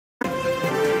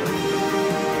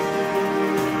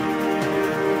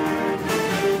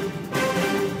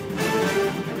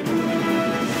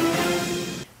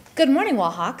Good morning,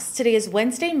 Wallhawks. Today is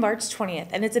Wednesday, March 20th,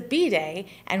 and it's a B day,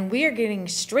 and we are getting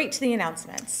straight to the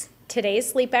announcements. Today's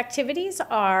sleep activities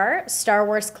are Star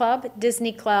Wars Club,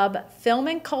 Disney Club, Film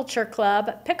and Culture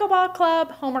Club, Pickleball Club,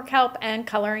 Homework Help, and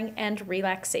Coloring and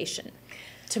Relaxation.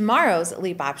 Tomorrow's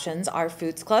LEAP options are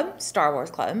Foods Club, Star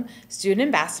Wars Club, Student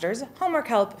Ambassadors, Homework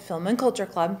Help, Film and Culture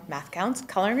Club, Math Counts,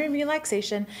 Coloring and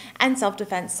Relaxation, and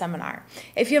Self-Defense Seminar.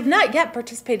 If you have not yet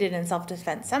participated in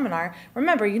Self-Defense Seminar,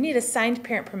 remember you need a signed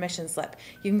parent permission slip.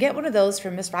 You can get one of those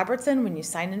from Ms. Robertson when you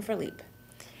sign in for LEAP.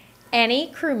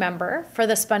 Any crew member for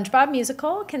the SpongeBob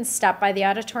musical can stop by the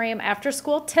auditorium after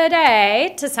school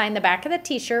today to sign the back of the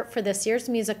t-shirt for this year's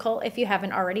musical if you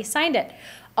haven't already signed it.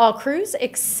 All crews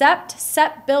except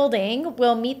Set Building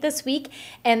will meet this week,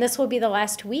 and this will be the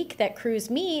last week that crews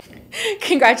meet.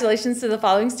 Congratulations to the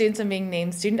following students on being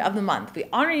named Student of the Month. We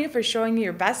honor you for showing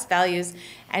your best values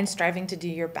and striving to do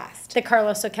your best. The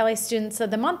Carlos O'Kelly Students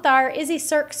of the Month are Izzy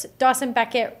Sirks, Dawson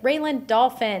Beckett, Raylan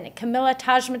Dolphin, Camilla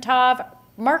Tajmatov,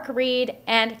 Mark Reed,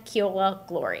 and Keola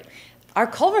Glory. Our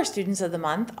Culver Students of the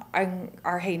Month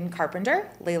are Hayden Carpenter,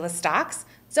 Layla Stocks,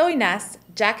 Zoe Ness,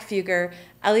 Jack Fugger,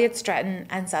 Elliot Stratton,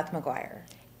 and Seth McGuire.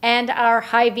 And our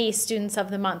Hy-Vee Students of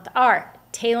the Month are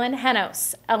Taylin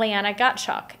Henos, Eliana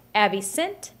Gottschalk, Abby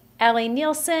Sint, Ellie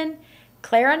Nielsen,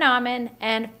 Clara Nauman,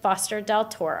 and Foster Del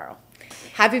Toro.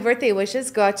 Happy birthday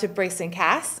wishes go out to Brayson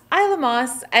Cass, Isla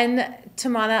Moss, and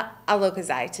Tamana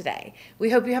Alokazai today. We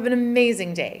hope you have an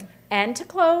amazing day. And to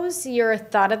close, your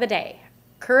thought of the day.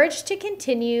 Courage to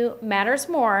continue matters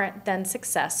more than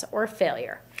success or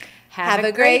failure. Have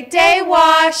a great day,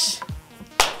 Wash!